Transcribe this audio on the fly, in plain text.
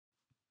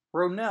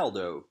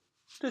Ronaldo,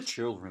 the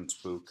children's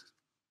book.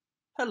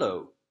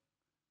 Hello,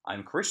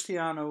 I'm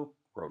Cristiano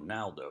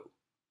Ronaldo.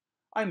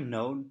 I'm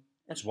known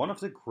as one of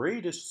the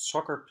greatest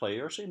soccer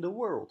players in the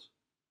world.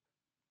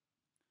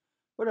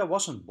 But I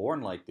wasn't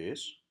born like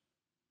this.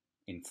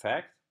 In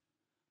fact,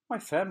 my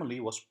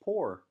family was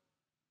poor.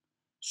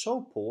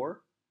 So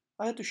poor,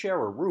 I had to share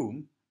a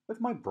room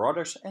with my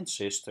brothers and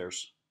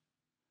sisters.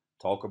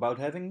 Talk about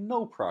having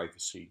no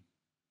privacy.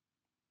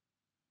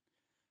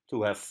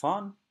 To have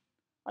fun,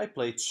 I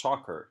played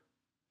soccer,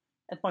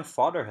 and my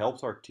father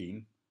helped our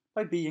team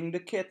by being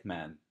the kit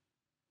man.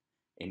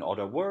 In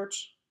other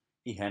words,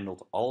 he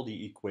handled all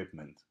the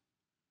equipment.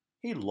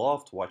 He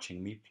loved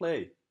watching me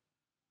play.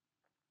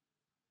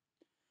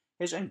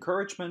 His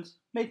encouragement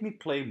made me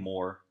play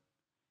more,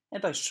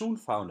 and I soon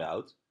found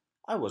out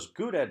I was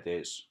good at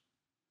this.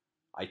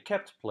 I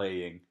kept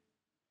playing,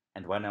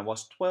 and when I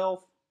was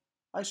 12,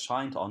 I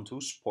signed on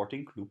to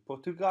Sporting Club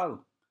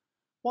Portugal,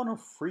 one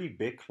of three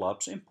big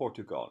clubs in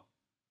Portugal.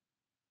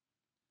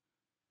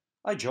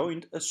 I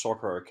joined a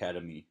soccer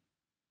academy.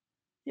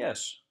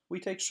 Yes,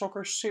 we take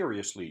soccer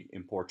seriously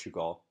in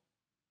Portugal.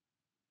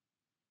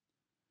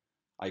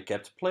 I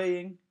kept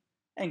playing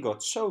and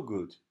got so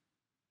good.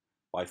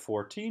 By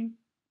 14,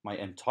 my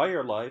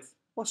entire life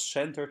was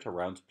centered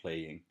around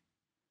playing.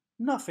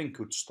 Nothing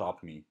could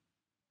stop me.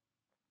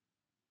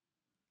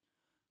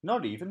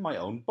 Not even my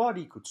own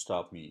body could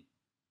stop me.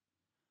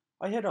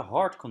 I had a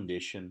heart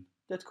condition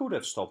that could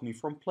have stopped me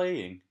from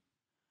playing,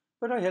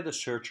 but I had a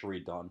surgery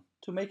done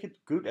to make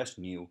it good as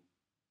new.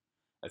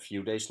 A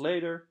few days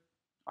later,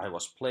 I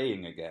was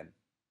playing again.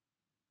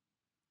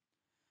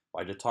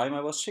 By the time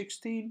I was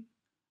 16,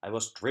 I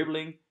was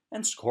dribbling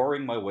and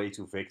scoring my way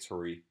to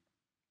victory.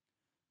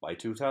 By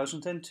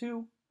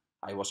 2002,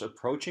 I was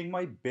approaching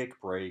my big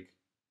break.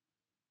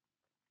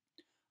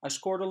 I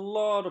scored a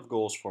lot of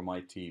goals for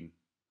my team.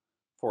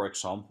 For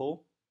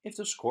example, if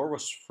the score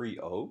was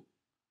 3-0,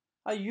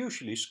 I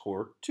usually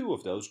scored two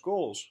of those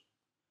goals.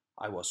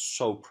 I was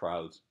so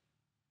proud.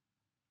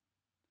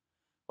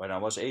 When I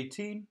was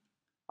 18,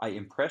 I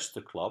impressed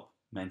the club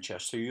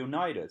Manchester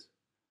United,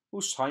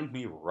 who signed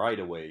me right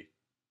away.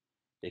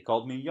 They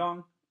called me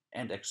young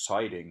and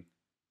exciting.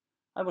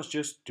 I was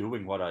just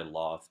doing what I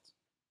loved.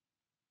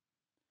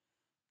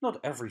 Not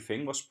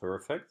everything was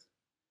perfect.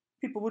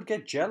 People would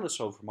get jealous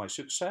over my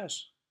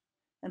success,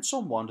 and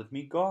some wanted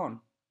me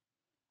gone.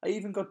 I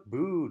even got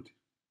booed.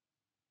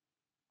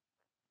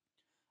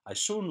 I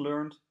soon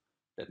learned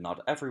that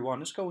not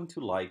everyone is going to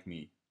like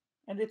me,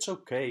 and it's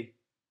okay.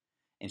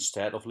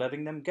 Instead of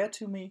letting them get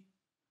to me,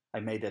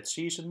 I made that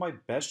season my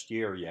best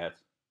year yet,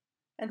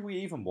 and we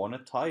even won a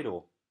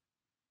title.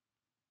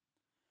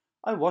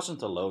 I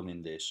wasn't alone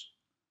in this.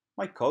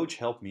 My coach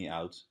helped me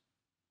out.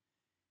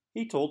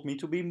 He told me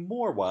to be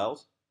more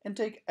wild and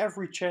take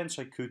every chance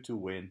I could to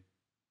win.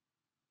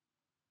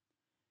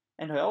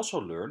 And I also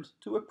learned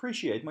to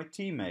appreciate my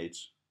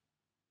teammates.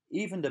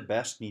 Even the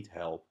best need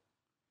help,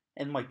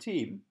 and my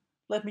team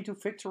led me to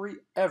victory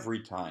every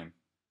time.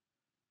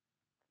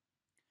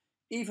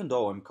 Even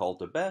though I'm called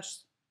the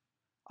best,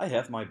 I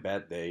have my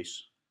bad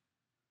days.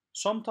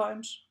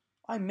 Sometimes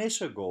I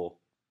miss a goal.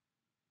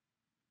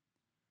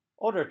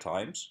 Other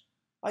times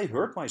I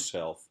hurt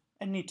myself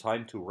and need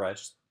time to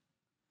rest.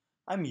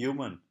 I'm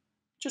human,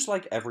 just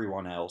like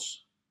everyone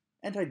else,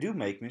 and I do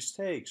make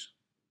mistakes.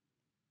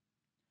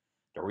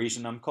 The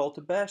reason I'm called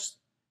the best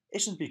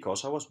isn't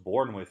because I was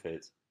born with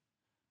it.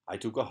 I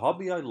took a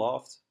hobby I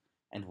loved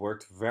and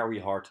worked very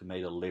hard to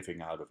make a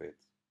living out of it.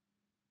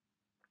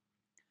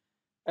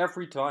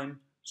 Every time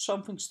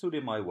something stood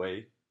in my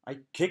way, I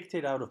kicked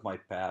it out of my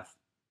path,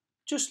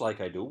 just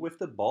like I do with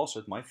the balls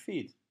at my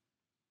feet.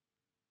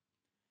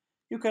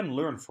 You can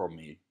learn from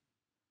me.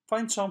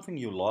 Find something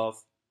you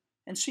love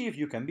and see if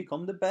you can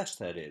become the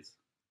best at it.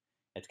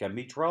 It can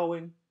be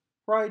drawing,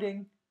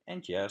 writing,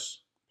 and yes,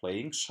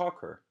 playing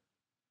soccer.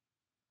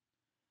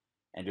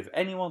 And if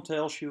anyone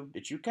tells you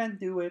that you can't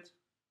do it,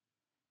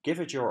 give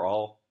it your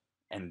all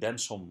and then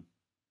some.